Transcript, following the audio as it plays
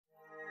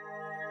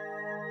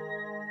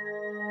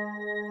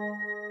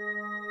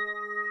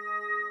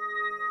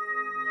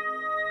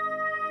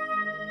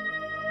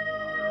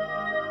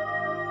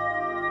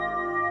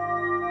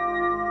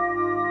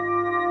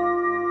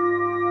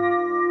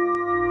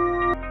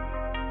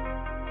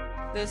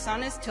The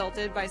sun is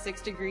tilted by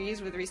 6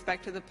 degrees with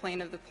respect to the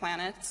plane of the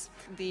planets.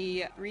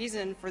 The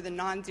reason for the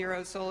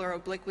non-zero solar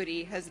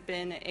obliquity has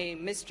been a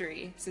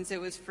mystery since it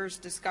was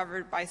first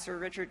discovered by Sir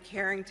Richard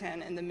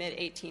Carrington in the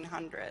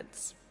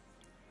mid-1800s.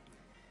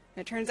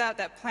 It turns out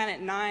that Planet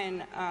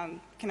 9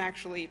 can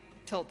actually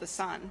tilt the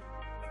sun.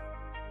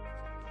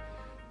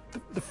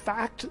 The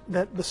fact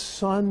that the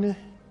sun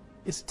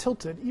is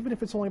tilted, even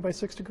if it's only by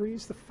 6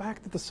 degrees, the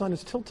fact that the sun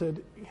is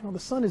tilted, the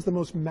sun is the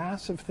most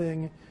massive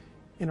thing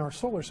in our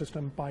solar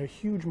system by a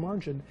huge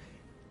margin,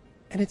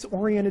 and it's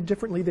oriented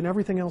differently than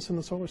everything else in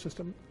the solar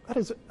system. That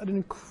is an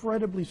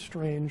incredibly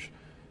strange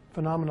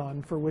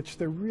phenomenon for which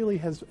there really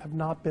have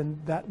not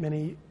been that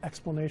many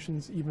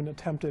explanations even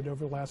attempted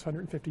over the last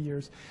 150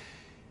 years.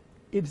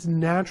 It's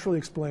naturally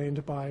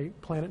explained by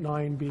Planet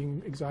 9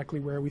 being exactly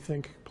where we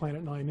think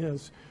Planet 9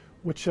 is,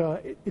 which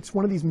it's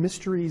one of these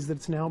mysteries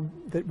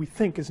that we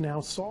think is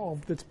now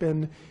solved. That's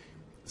been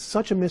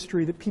such a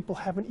mystery that people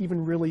haven't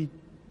even really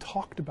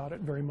talked about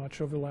it very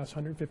much over the last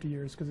 150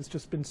 years because it's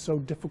just been so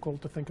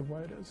difficult to think of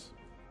what it is.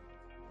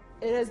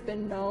 It has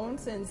been known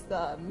since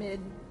the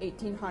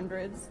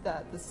mid-1800s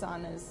that the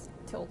sun is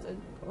tilted.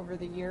 Over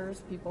the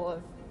years, people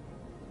have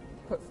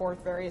put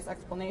forth various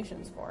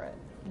explanations for it.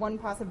 One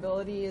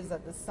possibility is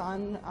that the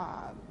sun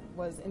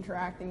was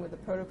interacting with the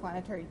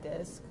protoplanetary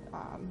disk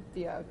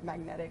via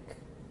magnetic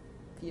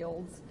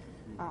fields.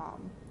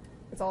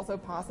 It's also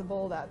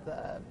possible that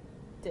the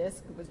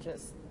disk was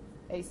just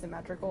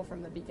asymmetrical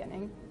from the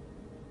beginning.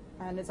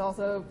 And it's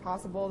also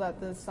possible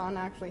that the sun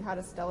actually had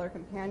a stellar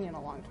companion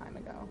a long time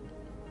ago.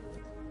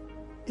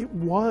 It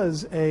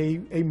was a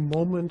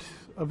moment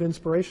of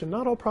inspiration.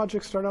 Not all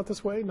projects start out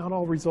this way. Not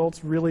all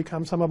results really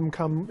come. Some of them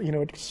come,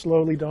 it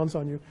slowly dawns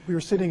on you. We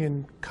were sitting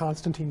in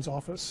Konstantin's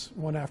office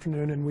one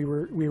afternoon, and we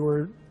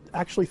were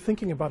actually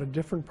thinking about a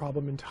different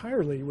problem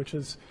entirely, which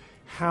is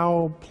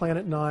how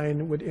Planet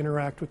 9 would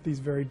interact with these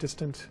very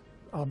distant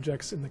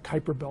objects in the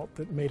Kuiper belt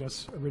that made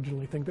us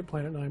originally think that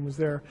Planet 9 was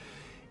there.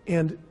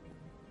 And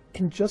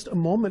in just a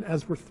moment,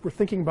 as we're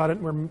thinking about it,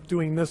 and we're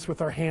doing this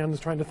with our hands,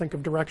 trying to think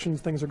of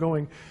directions things are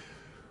going,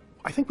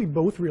 I think we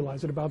both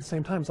realized at about the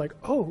same time. It's like,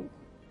 oh,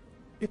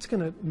 it's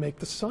going to make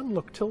the sun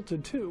look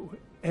tilted too.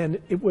 And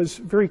it was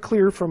very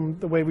clear from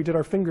the way we did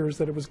our fingers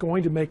that it was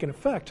going to make an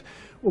effect.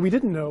 What we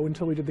didn't know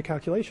until we did the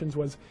calculations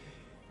was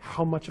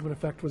how much of an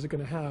effect was it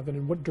going to have and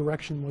in what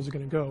direction was it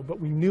going to go. But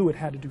we knew it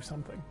had to do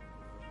something.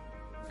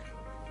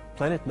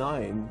 Planet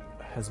 9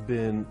 has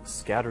been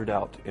scattered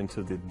out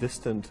into the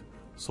distant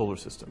solar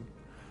system.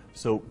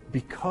 So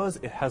because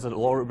it has an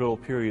orbital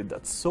period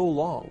that's so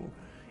long,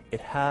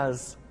 it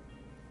has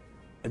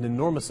an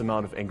enormous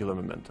amount of angular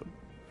momentum,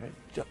 right?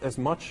 As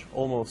much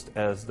almost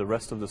as the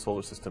rest of the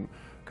solar system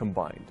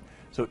combined.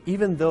 So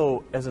even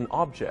though as an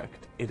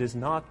object it is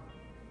not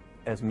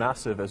as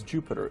massive as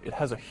Jupiter, it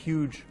has a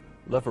huge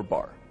lever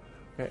bar.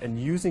 Okay? And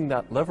using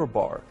that lever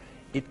bar,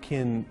 it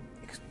can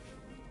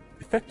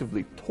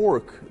effectively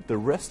torque the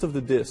rest of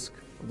the disk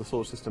of the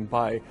solar system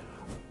by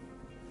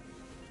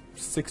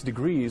 6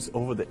 degrees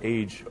over the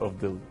age of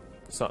the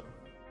sun.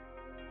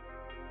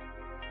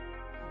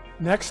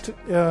 Next,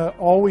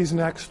 always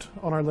next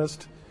on our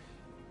list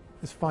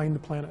is find the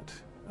planet.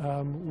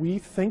 We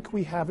think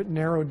we have it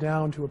narrowed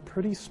down to a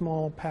pretty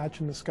small patch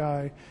in the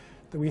sky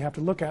that we have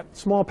to look at.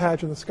 Small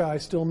patch in the sky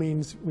still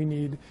means we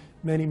need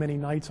many, many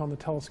nights on the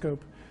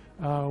telescope.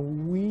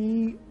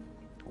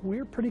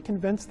 We're pretty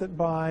convinced that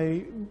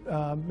by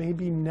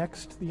maybe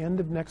the end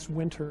of next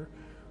winter,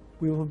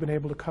 we will have been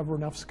able to cover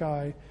enough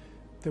sky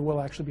that we'll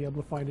actually be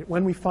able to find it.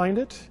 When we find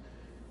it,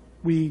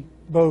 we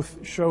both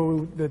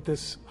show that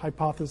this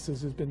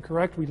hypothesis has been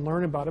correct. We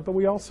learn about it, but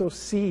we also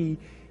see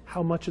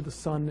how much of the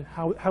sun,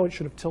 how it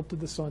should have tilted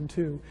the sun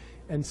too,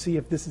 and see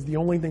if this is the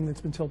only thing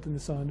that's been tilting the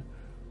sun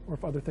or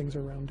if other things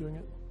are around doing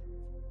it.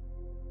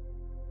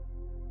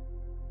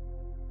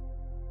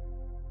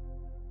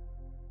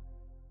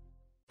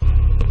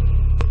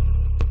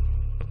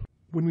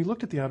 When we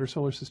looked at the outer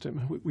solar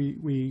system,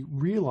 we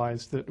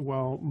realized that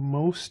while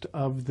most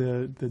of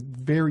the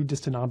very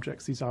distant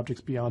objects, these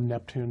objects beyond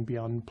Neptune,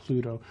 beyond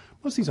Pluto,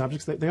 most of these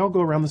objects, they all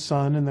go around the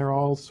sun and they're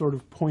all sort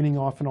of pointing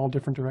off in all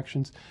different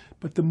directions.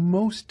 But the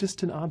most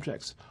distant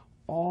objects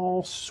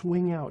all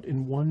swing out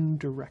in one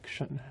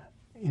direction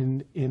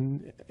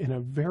in a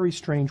very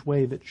strange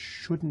way that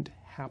shouldn't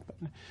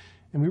happen.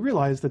 And we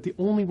realized that the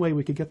only way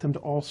we could get them to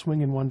all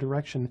swing in one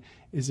direction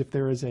is if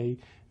there is a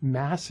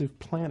massive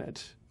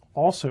planet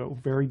also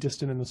very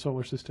distant in the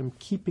solar system,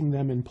 keeping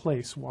them in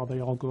place while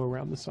they all go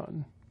around the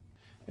sun.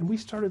 And we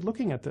started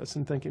looking at this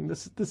and thinking,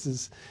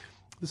 this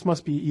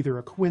must be either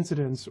a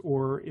coincidence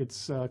or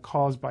it's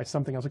caused by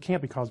something else. It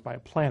can't be caused by a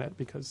planet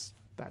because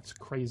that's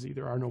crazy.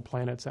 There are no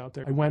planets out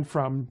there. I went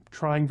from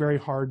trying very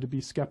hard to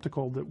be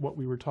skeptical that what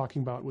we were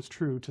talking about was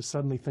true to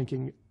suddenly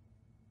thinking,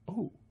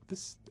 oh,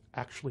 this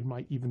actually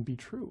might even be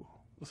true.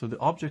 So the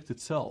object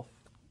itself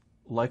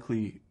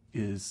likely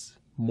is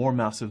more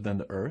massive than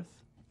the Earth,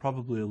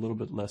 probably a little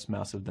bit less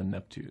massive than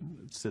Neptune.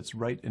 It sits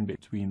right in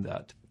between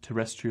that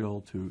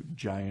terrestrial to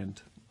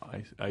giant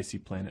icy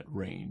planet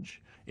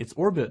range. Its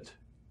orbit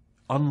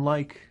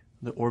unlike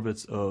the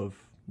orbits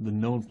of the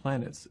known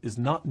planets, is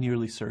not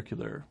nearly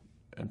circular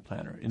and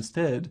planar.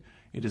 Instead,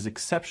 it is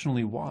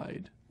exceptionally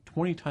wide,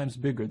 20 times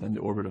bigger than the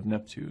orbit of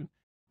Neptune.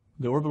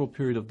 The orbital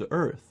period of the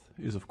Earth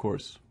is, of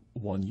course,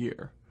 1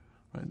 year.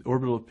 Right? The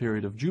orbital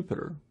period of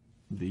Jupiter,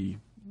 the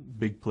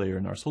big player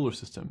in our solar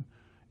system,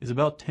 is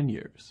about 10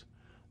 years.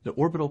 The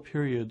orbital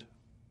period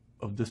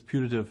of this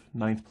putative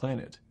ninth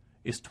planet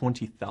is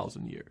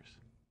 20,000 years.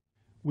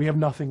 We have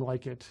nothing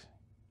like it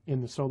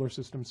in the solar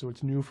system, so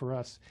it's new for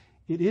us.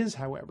 It is,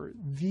 however,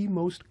 the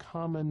most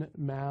common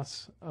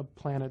mass of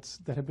planets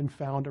that have been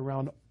found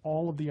around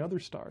all of the other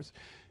stars.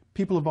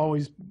 People have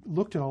always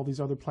looked at all these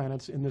other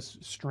planets in this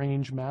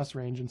strange mass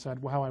range and said,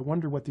 wow, I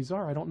wonder what these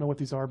are. I don't know what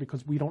these are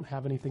because we don't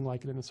have anything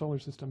like it in the solar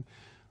system.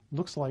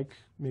 Looks like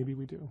maybe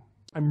we do.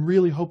 I'm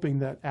really hoping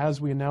that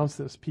as we announce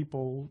this,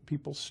 people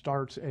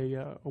start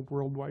a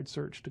worldwide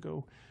search to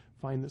go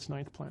find this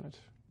ninth planet.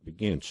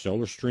 Again,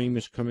 solar stream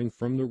is coming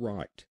from the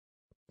right.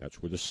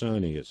 That's where the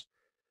sun is.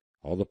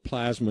 All the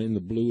plasma in the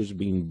blue is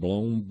being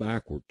blown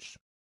backwards.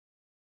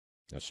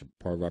 That's a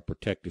part of our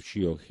protective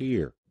shield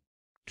here.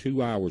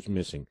 2 hours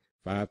missing,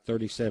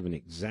 5:37,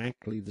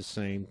 exactly the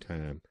same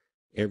time.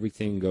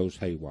 Everything goes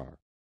haywire.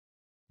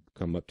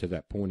 Come up to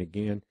that point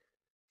again.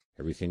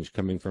 Everything's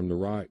coming from the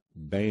right.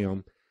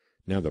 Bam.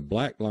 Now the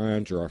black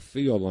lines are our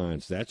field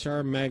lines. That's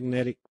our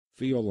magnetic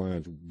field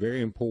lines.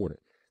 Very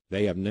important.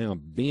 They have now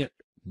bent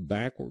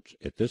backwards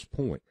at this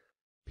point.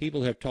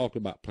 People have talked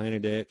about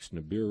Planet X,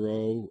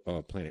 Nibiru,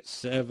 Planet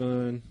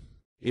 7.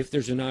 If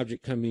there's an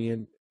object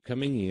coming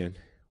in,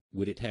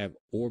 would it have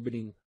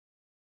orbiting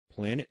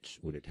planets?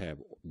 Would it have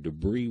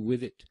debris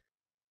with it?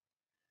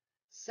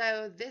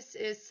 So this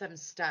is some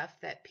stuff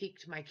that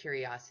piqued my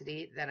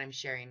curiosity that I'm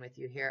sharing with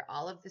you here.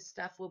 All of this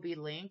stuff will be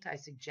linked. I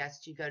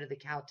suggest you go to the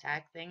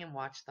Caltech thing and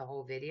watch the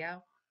whole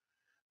video.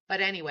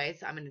 But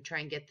anyways, I'm going to try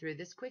and get through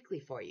this quickly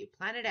for you.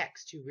 Planet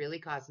X to really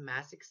cause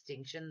mass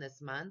extinction this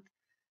month.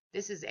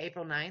 This is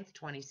April 9th,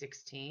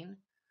 2016.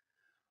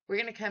 We're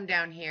going to come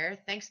down here.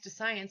 Thanks to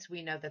science,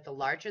 we know that the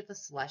larger the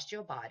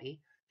celestial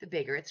body, the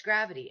bigger its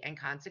gravity, and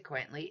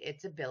consequently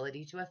its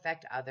ability to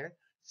affect other,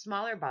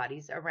 smaller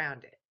bodies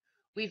around it.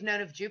 We've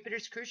known of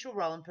Jupiter's crucial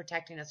role in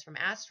protecting us from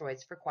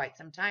asteroids for quite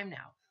some time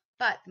now,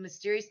 but the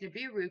mysterious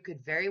Nibiru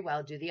could very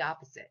well do the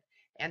opposite,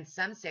 and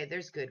some say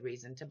there's good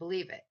reason to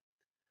believe it.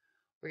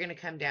 We're going to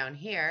come down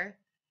here.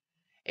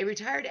 A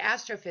retired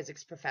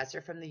astrophysics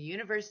professor from the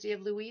University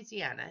of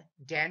Louisiana,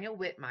 Daniel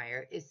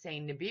Whitmire, is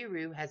saying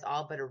Nibiru has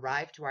all but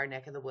arrived to our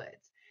neck of the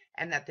woods,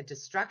 and that the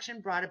destruction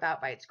brought about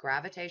by its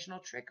gravitational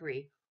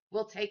trickery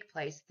will take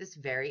place this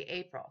very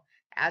April,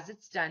 as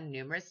it's done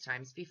numerous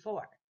times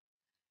before.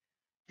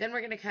 Then we're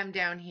going to come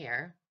down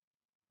here.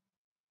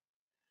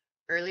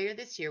 Earlier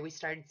this year, we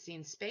started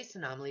seeing space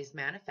anomalies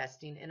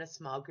manifesting in a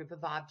small group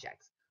of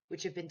objects,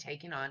 which have been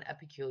taking on a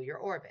peculiar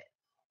orbit.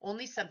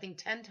 Only something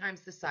 10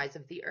 times the size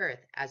of the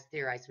Earth, as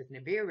theorized with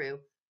Nibiru,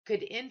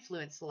 could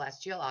influence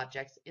celestial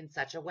objects in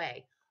such a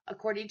way,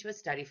 according to a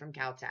study from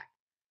Caltech.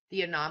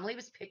 The anomaly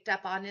was picked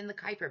up on in the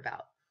Kuiper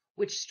Belt,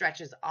 which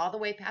stretches all the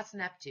way past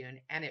Neptune,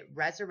 and it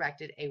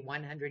resurrected a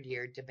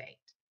 100-year debate.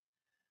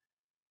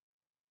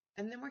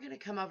 And then we're going to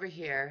come over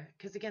here,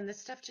 because again, this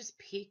stuff just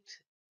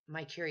piqued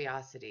my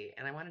curiosity,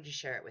 and I wanted to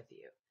share it with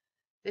you.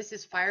 This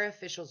is fire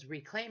officials'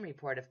 reclaim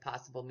report of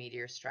possible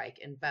meteor strike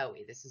in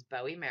Bowie. This is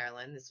Bowie,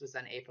 Maryland. This was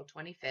on April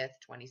 25th,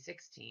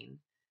 2016.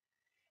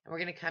 And we're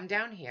going to come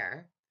down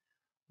here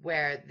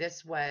where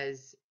this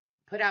was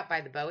put out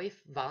by the Bowie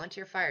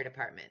Volunteer Fire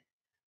Department.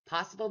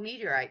 Possible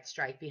meteorite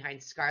strike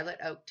behind Scarlet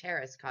Oak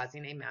Terrace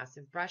causing a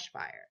massive brush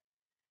fire.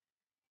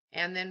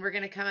 And then we're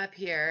going to come up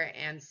here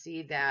and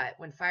see that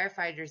when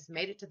firefighters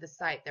made it to the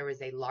site, there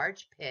was a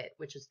large pit,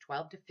 which was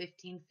 12 to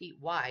 15 feet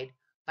wide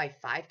by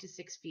 5 to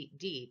 6 feet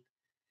deep.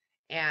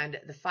 And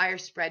the fire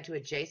spread to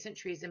adjacent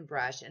trees and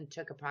brush and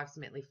took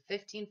approximately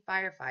 15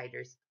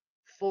 firefighters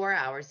 4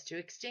 hours to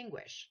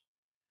extinguish.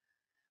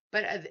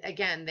 But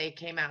again, they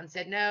came out and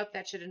said, nope,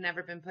 that should have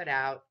never been put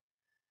out.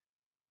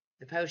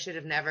 The Post should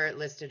have never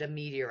listed a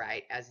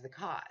meteorite as the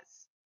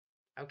cause.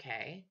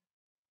 Okay.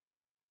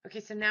 Okay,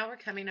 so now we're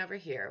coming over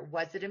here.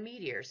 Was it a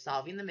meteor?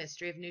 Solving the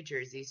mystery of New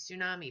Jersey's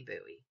tsunami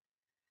buoy.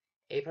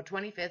 April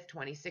 25th,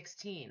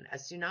 2016. A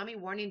tsunami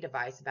warning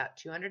device about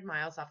 200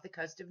 miles off the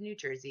coast of New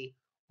Jersey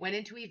went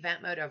into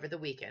event mode over the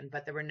weekend,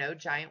 but there were no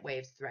giant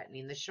waves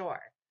threatening the shore.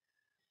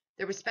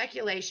 There was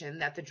speculation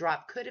that the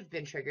drop could have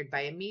been triggered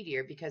by a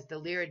meteor because the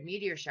Lyrid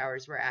meteor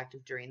showers were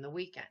active during the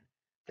weekend.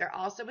 There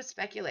also was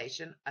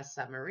speculation a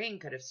submarine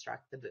could have struck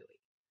the buoy.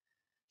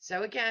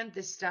 So again,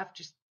 this stuff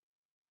just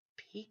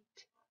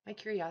piqued my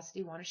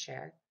curiosity, want to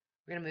share.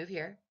 We're going to move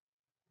here.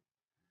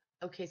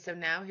 Okay, so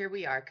now here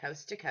we are,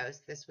 coast to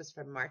coast. This was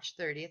from March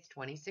 30th,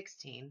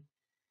 2016.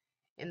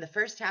 In the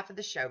first half of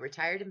the show,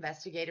 retired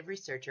investigative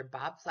researcher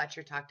Bob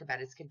Fletcher talked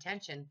about his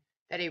contention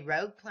that a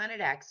rogue Planet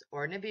X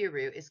or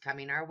Nibiru is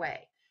coming our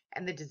way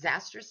and the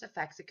disastrous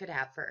effects it could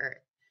have for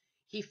Earth.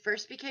 He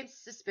first became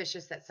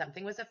suspicious that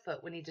something was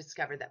afoot when he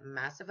discovered that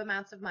massive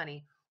amounts of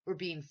money were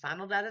being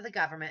funneled out of the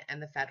government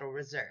and the Federal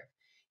Reserve.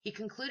 He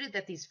concluded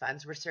that these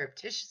funds were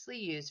surreptitiously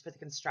used for the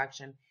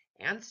construction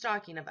and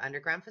stocking of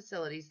underground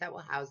facilities that will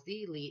house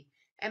the elite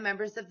and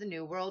members of the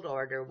New World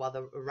Order, while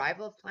the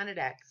arrival of Planet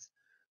X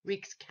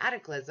wreaks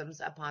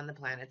cataclysms upon the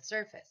planet's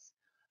surface.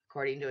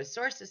 According to his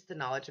sources, the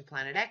knowledge of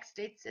Planet X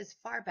dates as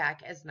far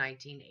back as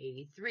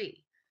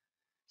 1983.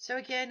 So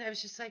again, I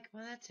was just like,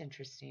 well, that's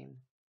interesting.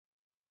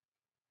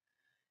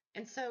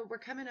 And so we're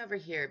coming over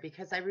here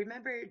because I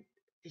remember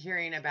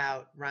hearing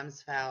about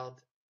Rumsfeld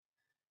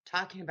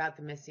talking about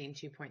the missing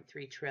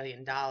 $2.3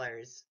 trillion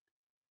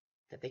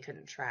that they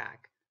couldn't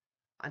track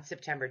on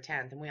September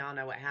 10th. And we all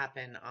know what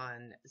happened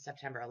on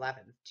September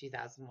 11th,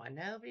 2001.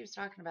 Nobody was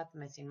talking about the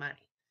missing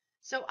money.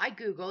 So I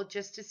Googled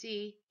just to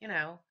see,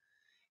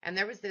 and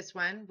there was this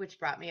one, which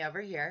brought me over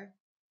here.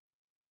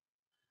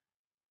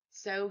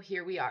 So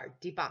here we are,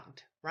 debunked.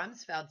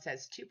 Rumsfeld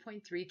says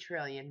 2.3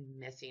 trillion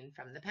missing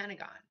from the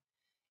Pentagon.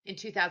 In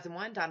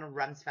 2001, Donald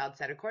Rumsfeld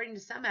said, according to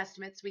some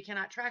estimates, we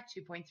cannot track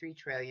 2.3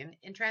 trillion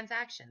in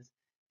transactions.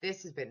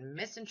 This has been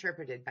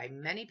misinterpreted by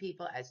many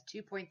people as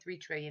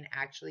 2.3 trillion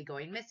actually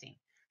going missing.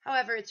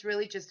 However, it's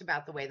really just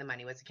about the way the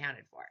money was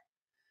accounted for.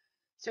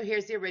 So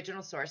here's the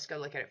original source. Go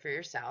look at it for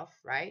yourself,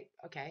 right?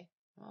 Okay.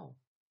 Oh,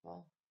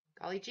 well,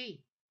 golly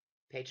gee.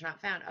 Page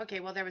not found. Okay,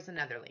 well, there was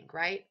another link,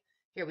 right?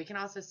 Here, we can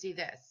also see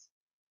this.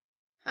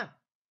 Huh.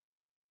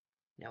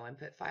 No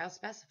input file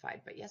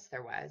specified, but yes,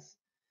 there was.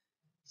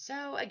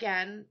 So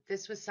again,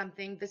 this was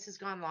something, this has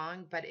gone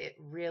long, but it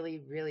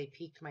really, really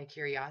piqued my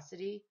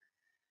curiosity.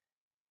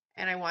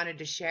 And I wanted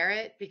to share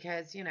it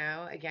because,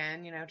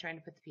 again, trying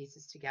to put the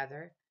pieces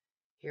together.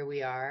 Here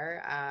we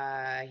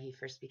are. He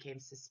first became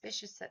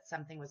suspicious that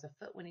something was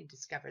afoot when he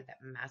discovered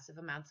that massive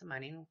amounts of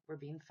money were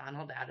being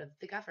funneled out of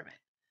the government.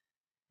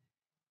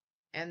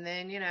 And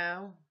then,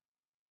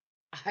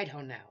 I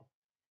don't know.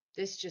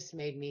 This just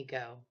made me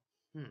go,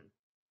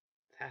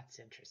 that's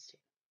interesting.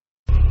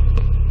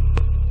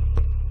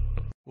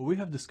 What we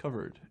have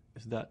discovered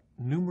is that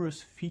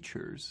numerous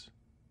features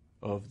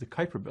of the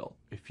Kuiper Belt,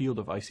 a field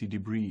of icy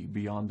debris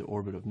beyond the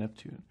orbit of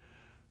Neptune,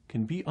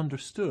 can be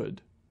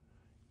understood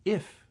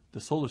if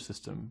the solar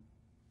system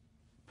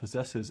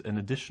possesses an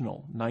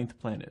additional ninth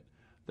planet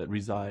that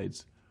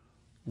resides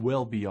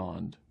well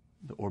beyond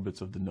the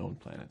orbits of the known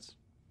planets.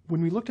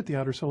 When we looked at the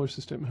outer solar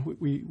system,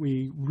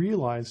 we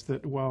realized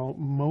that while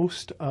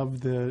most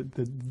of the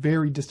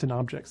very distant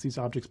objects, these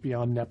objects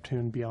beyond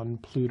Neptune,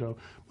 beyond Pluto,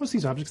 most of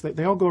these objects,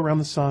 they all go around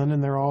the sun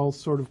and they're all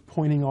sort of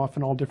pointing off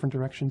in all different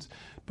directions.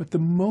 But the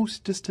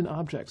most distant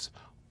objects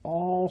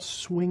all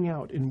swing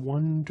out in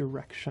one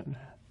direction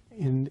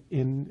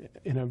in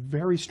a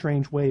very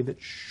strange way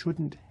that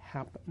shouldn't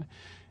happen.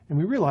 And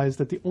we realized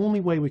that the only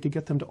way we could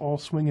get them to all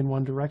swing in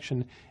one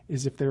direction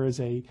is if there is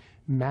a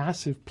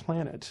massive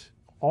planet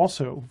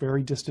also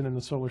very distant in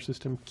the solar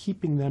system,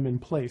 keeping them in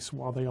place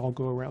while they all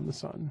go around the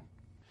sun.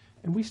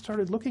 And we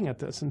started looking at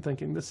this and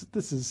thinking, this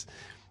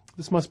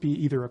must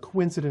be either a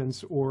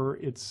coincidence or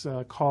it's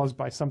caused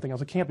by something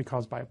else. It can't be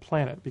caused by a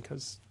planet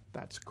because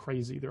that's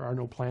crazy. There are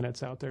no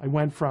planets out there. I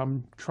went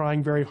from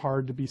trying very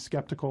hard to be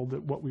skeptical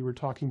that what we were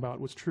talking about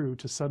was true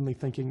to suddenly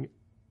thinking,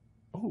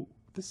 oh,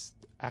 this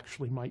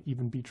actually might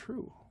even be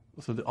true.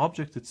 So the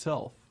object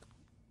itself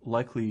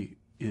likely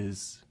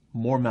is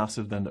more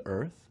massive than the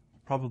Earth,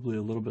 probably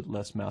a little bit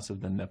less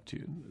massive than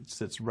Neptune. It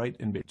sits right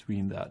in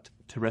between that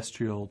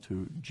terrestrial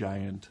to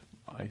giant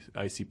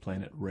icy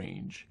planet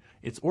range.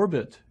 Its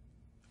orbit,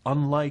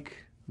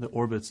 unlike the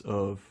orbits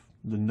of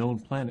the known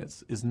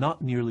planets, is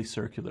not nearly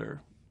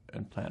circular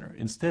and planar.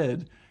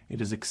 Instead,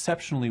 it is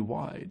exceptionally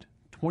wide,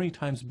 20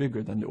 times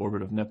bigger than the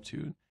orbit of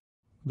Neptune.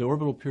 The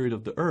orbital period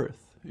of the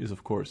Earth is,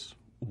 of course,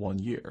 1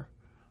 year.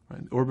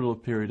 Right? The orbital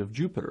period of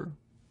Jupiter,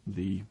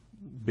 the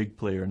big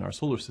player in our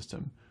solar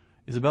system,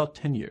 is about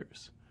 10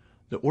 years.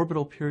 The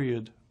orbital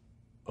period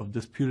of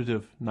this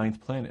putative ninth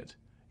planet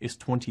is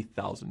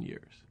 20,000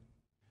 years.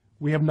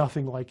 We have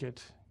nothing like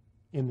it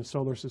in the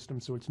solar system,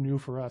 so it's new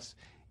for us.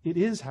 It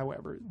is,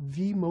 however,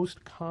 the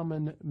most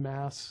common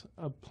mass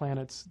of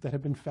planets that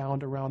have been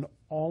found around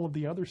all of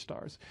the other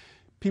stars.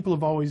 People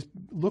have always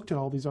looked at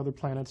all these other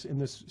planets in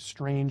this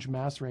strange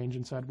mass range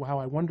and said, wow,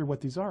 I wonder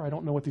what these are. I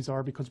don't know what these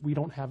are because we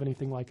don't have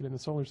anything like it in the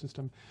solar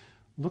system.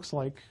 Looks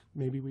like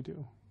maybe we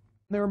do.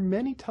 There are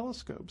many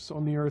telescopes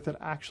on the Earth that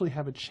actually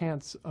have a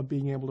chance of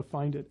being able to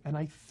find it. And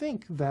I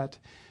think that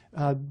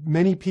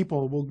many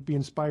people will be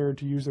inspired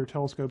to use their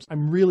telescopes.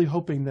 I'm really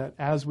hoping that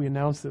as we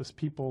announce this,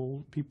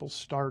 people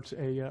start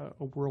a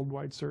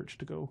worldwide search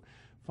to go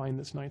find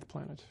this ninth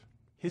planet.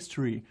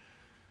 History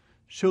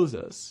shows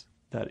us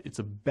that it's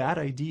a bad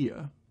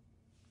idea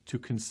to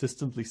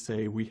consistently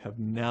say we have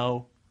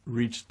now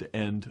reached the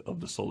end of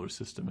the solar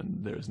system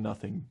and there's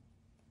nothing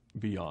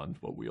beyond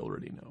what we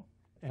already know.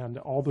 And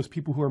all those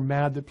people who are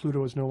mad that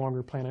Pluto is no longer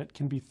a planet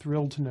can be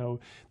thrilled to know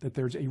that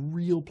there's a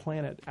real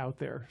planet out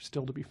there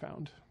still to be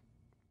found.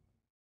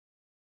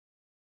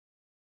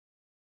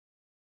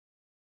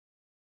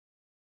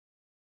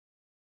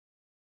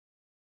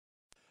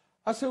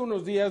 Hace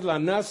unos días la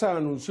NASA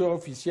anunció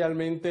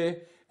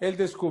oficialmente el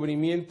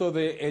descubrimiento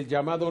del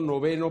llamado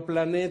noveno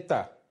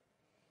planeta.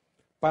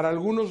 para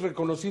algunos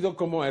reconocido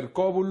como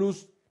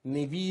Hercóbulus,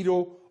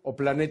 Nibiru o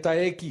Planeta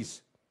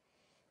X.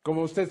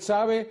 Como usted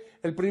sabe,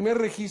 el primer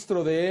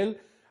registro de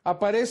él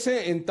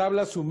aparece en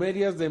tablas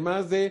sumerias de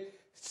más de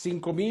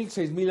 5.000,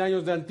 6.000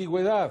 años de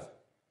antigüedad.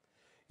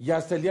 Y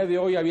hasta el día de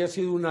hoy había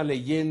sido una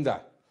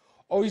leyenda.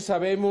 Hoy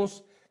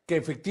sabemos que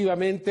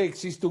efectivamente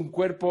existe un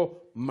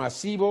cuerpo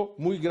masivo,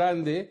 muy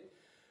grande,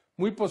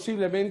 muy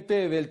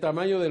posiblemente del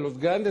tamaño de los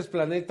grandes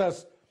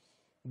planetas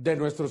de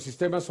nuestro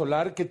sistema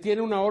solar, que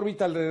tiene una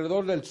órbita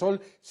alrededor del Sol,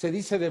 se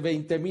dice de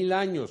 20.000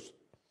 años.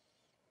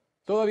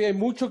 Todavía hay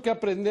mucho que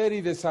aprender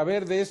y de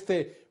saber de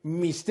este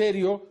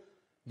misterio,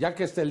 ya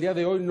que hasta el día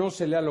de hoy no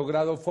se le ha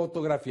logrado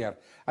fotografiar.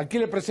 Aquí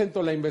le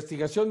presento la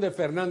investigación de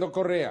Fernando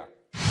Correa.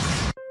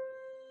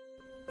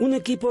 Un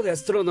equipo de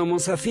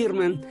astrónomos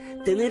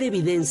afirman tener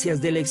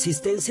evidencias de la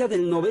existencia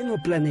del noveno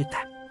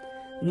planeta.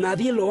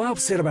 Nadie lo ha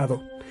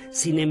observado.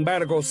 Sin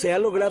embargo, se ha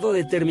logrado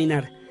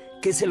determinar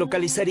que se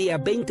localizaría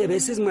 20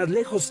 veces más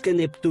lejos que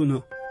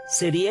Neptuno.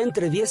 Sería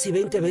entre 10 y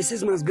 20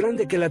 veces más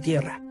grande que la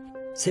Tierra.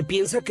 Se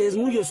piensa que es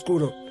muy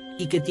oscuro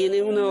y que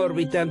tiene una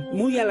órbita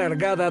muy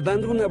alargada,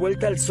 dando una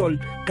vuelta al Sol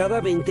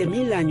cada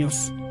 20.000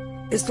 años.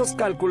 Estos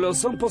cálculos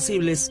son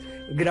posibles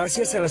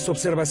gracias a las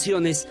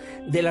observaciones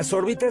de las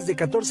órbitas de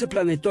 14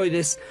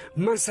 planetoides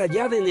más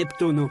allá de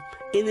Neptuno,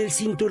 en el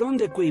cinturón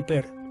de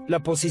Kuiper. La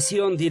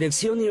posición,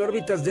 dirección y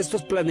órbitas de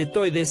estos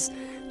planetoides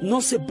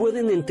no se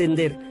pueden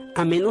entender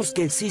a menos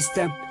que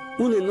exista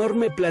un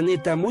enorme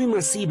planeta muy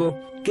masivo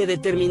que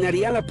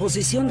determinaría la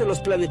posición de los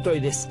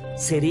planetoides.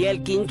 Sería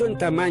el quinto en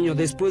tamaño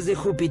después de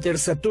Júpiter,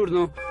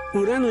 Saturno,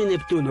 Urano y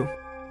Neptuno.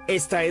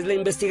 Esta es la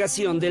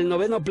investigación del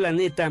noveno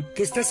planeta,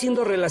 que está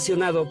siendo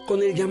relacionado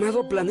con el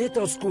llamado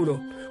planeta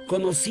oscuro,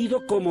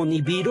 conocido como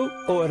Nibiru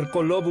o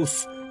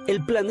Hercolobus,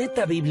 el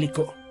planeta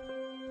bíblico.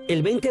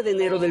 El 20 de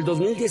enero del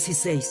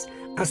 2016,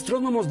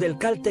 astrónomos del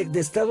Caltech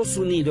de Estados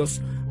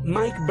Unidos,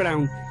 Mike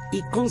Brown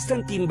y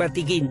Konstantin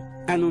Batygin,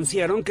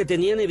 anunciaron que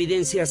tenían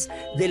evidencias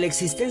de la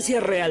existencia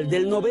real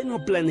del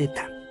noveno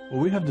planeta.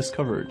 What we have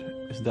discovered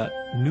is that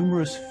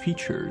numerous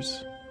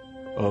features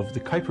of the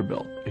Kuiper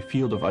Belt, a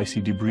field of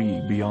icy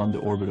debris beyond the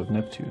orbit of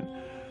Neptune,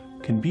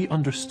 can be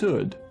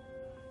understood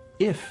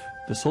if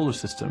the solar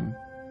system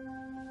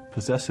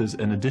possesses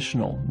an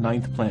additional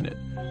ninth planet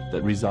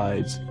that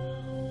resides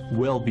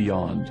well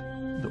beyond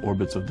the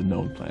orbits of the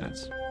known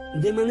planets.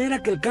 De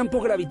manera que el campo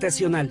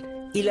gravitacional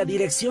y la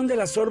dirección de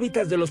las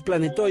órbitas de los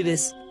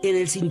planetoides en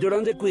el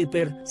cinturón de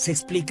Kuiper se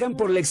explican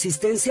por la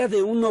existencia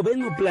de un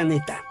noveno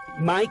planeta.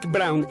 Mike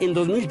Brown en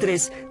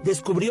 2003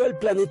 descubrió el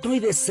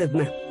planetoide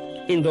Sedna.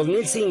 En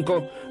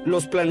 2005,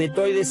 los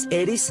planetoides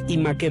Eris y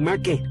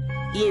Makemake.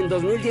 Y en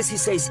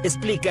 2016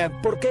 explica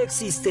por qué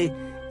existe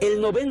el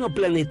noveno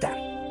planeta.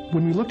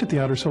 When we looked at the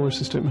outer solar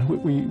system,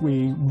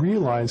 we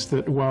realized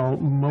that while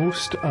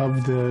most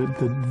of the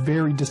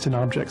very distant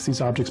objects, these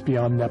objects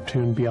beyond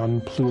Neptune,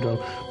 beyond Pluto,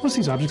 most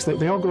of these objects,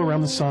 they all go around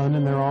the sun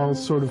and they're all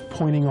sort of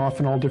pointing off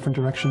in all different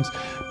directions.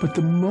 But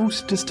the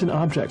most distant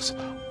objects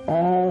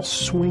all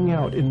swing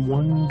out in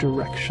one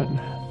direction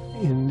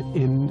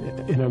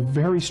in a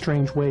very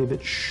strange way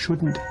that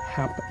shouldn't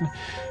happen.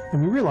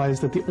 And we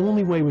realized that the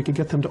only way we could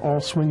get them to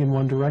all swing in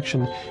one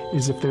direction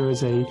is if there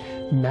is a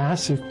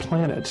massive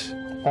planet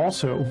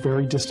also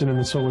very distant in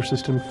the solar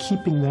system,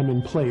 keeping them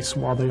in place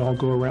while they all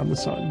go around the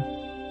sun.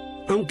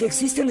 Aunque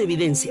existen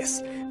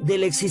evidencias de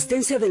la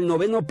existencia del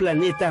noveno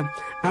planeta,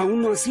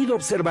 aún no ha sido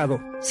observado.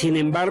 Sin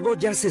embargo,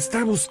 ya se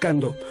está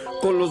buscando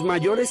con los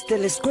mayores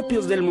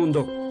telescopios del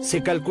mundo.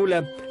 Se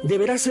calcula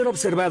deberá ser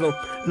observado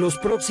los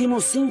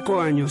próximos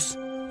 5 años.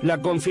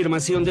 La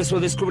confirmación de su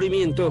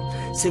descubrimiento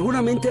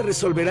seguramente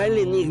resolverá el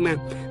enigma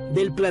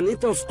del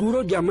planeta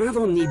oscuro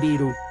llamado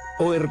Nibiru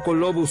o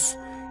Hercolobus,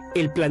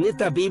 el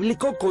planeta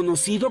bíblico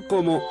conocido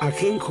como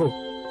Ajenjo,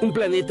 un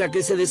planeta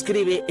que se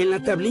describe en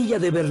la tablilla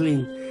de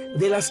Berlín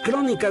de las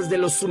crónicas de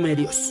los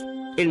sumerios.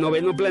 El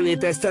noveno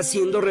planeta está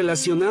siendo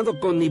relacionado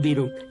con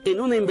Nibiru en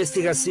una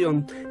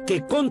investigación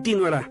que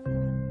continuará.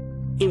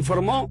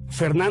 Informó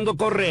Fernando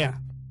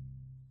Correa.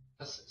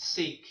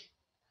 Seek